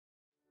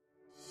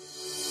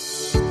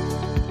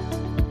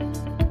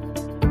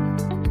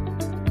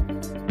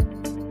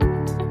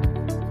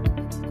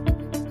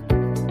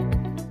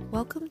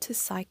to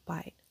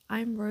PsychBite.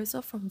 I'm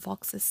Rosa from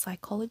Vox's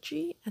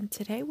Psychology, and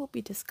today we'll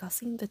be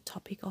discussing the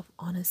topic of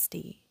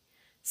honesty.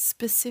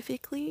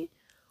 Specifically,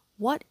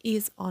 what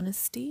is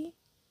honesty,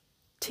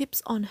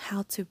 tips on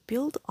how to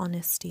build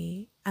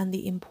honesty, and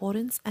the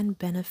importance and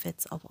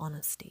benefits of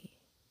honesty.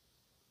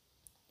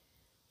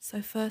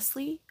 So,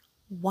 firstly,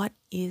 what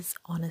is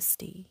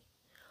honesty?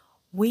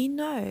 We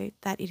know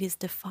that it is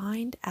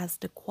defined as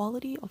the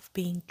quality of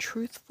being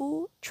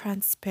truthful,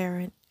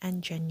 transparent,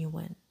 and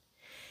genuine.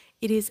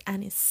 It is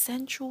an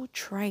essential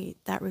trait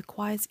that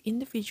requires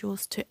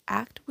individuals to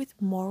act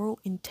with moral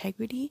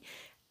integrity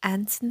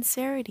and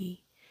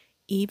sincerity,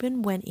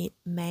 even when it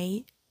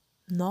may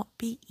not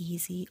be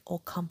easy or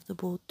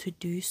comfortable to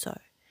do so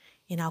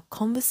in our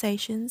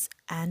conversations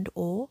and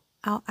or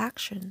our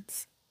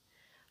actions.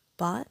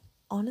 But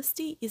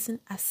honesty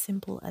isn't as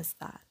simple as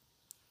that.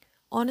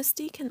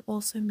 Honesty can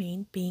also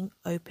mean being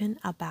open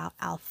about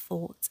our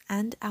thoughts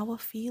and our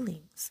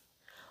feelings.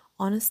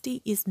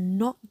 Honesty is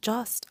not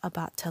just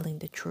about telling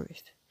the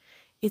truth.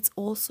 It's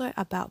also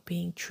about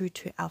being true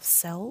to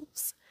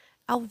ourselves,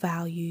 our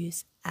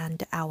values,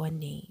 and our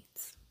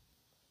needs.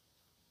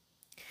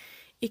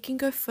 It can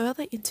go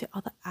further into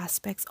other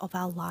aspects of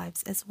our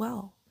lives as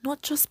well,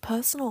 not just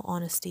personal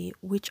honesty,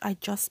 which I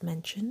just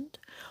mentioned,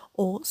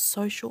 or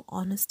social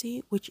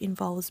honesty, which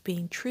involves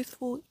being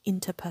truthful in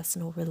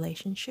interpersonal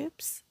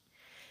relationships.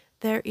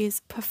 There is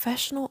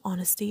professional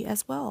honesty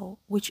as well,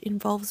 which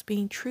involves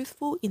being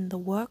truthful in the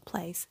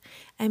workplace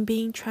and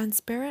being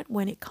transparent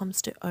when it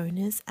comes to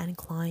owners and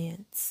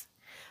clients.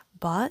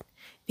 But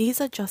these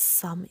are just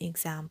some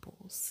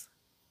examples.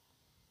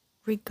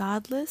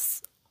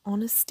 Regardless,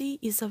 honesty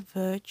is a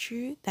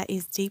virtue that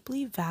is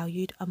deeply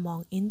valued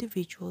among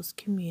individuals,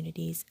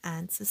 communities,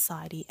 and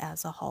society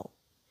as a whole.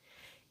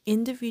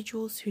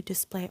 Individuals who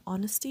display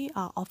honesty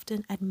are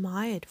often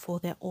admired for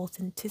their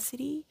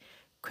authenticity,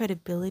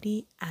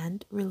 credibility,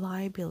 and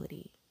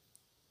reliability.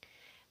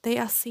 They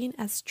are seen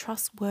as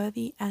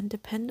trustworthy and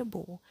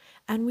dependable,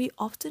 and we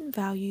often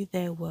value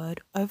their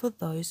word over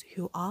those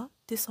who are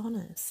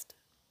dishonest.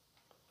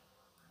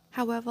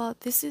 However,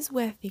 this is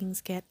where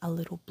things get a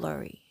little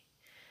blurry.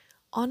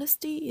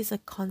 Honesty is a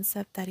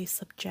concept that is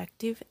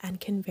subjective and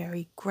can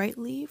vary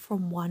greatly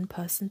from one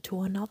person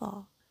to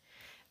another.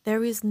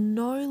 There is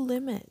no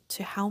limit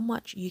to how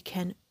much you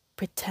can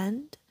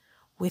pretend,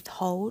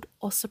 withhold,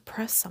 or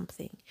suppress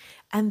something,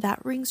 and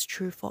that rings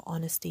true for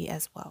honesty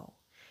as well.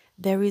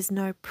 There is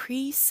no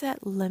preset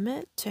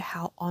limit to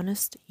how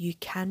honest you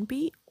can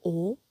be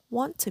or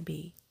want to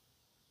be.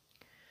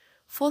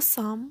 For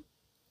some,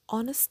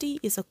 honesty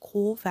is a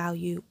core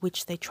value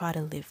which they try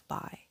to live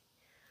by.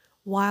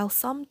 While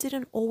some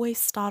didn't always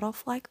start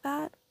off like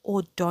that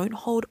or don't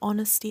hold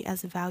honesty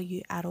as a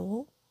value at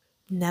all,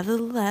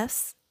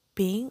 nevertheless,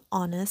 being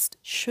honest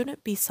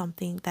shouldn't be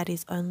something that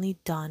is only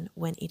done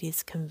when it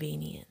is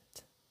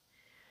convenient.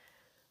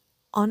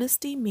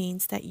 Honesty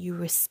means that you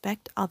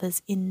respect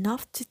others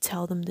enough to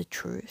tell them the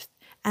truth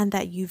and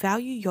that you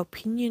value your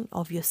opinion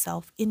of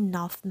yourself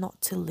enough not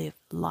to live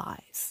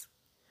lies.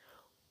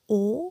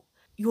 Or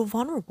you're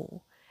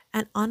vulnerable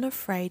and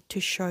unafraid to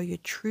show your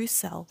true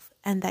self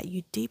and that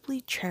you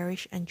deeply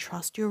cherish and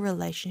trust your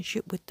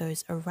relationship with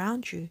those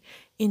around you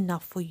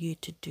enough for you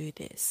to do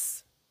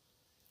this.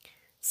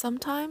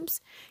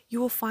 Sometimes you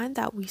will find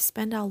that we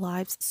spend our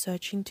lives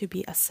searching to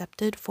be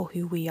accepted for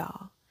who we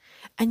are,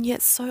 and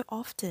yet so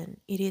often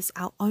it is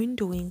our own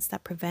doings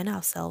that prevent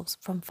ourselves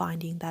from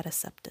finding that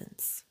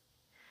acceptance.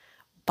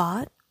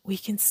 But we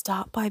can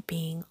start by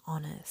being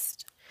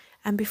honest.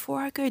 And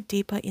before I go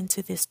deeper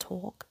into this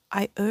talk,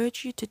 I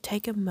urge you to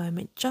take a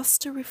moment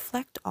just to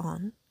reflect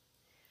on,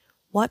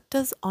 what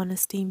does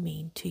honesty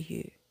mean to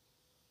you?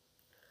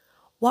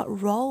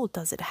 What role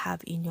does it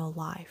have in your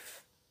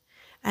life?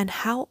 And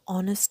how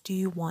honest do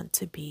you want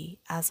to be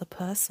as a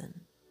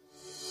person?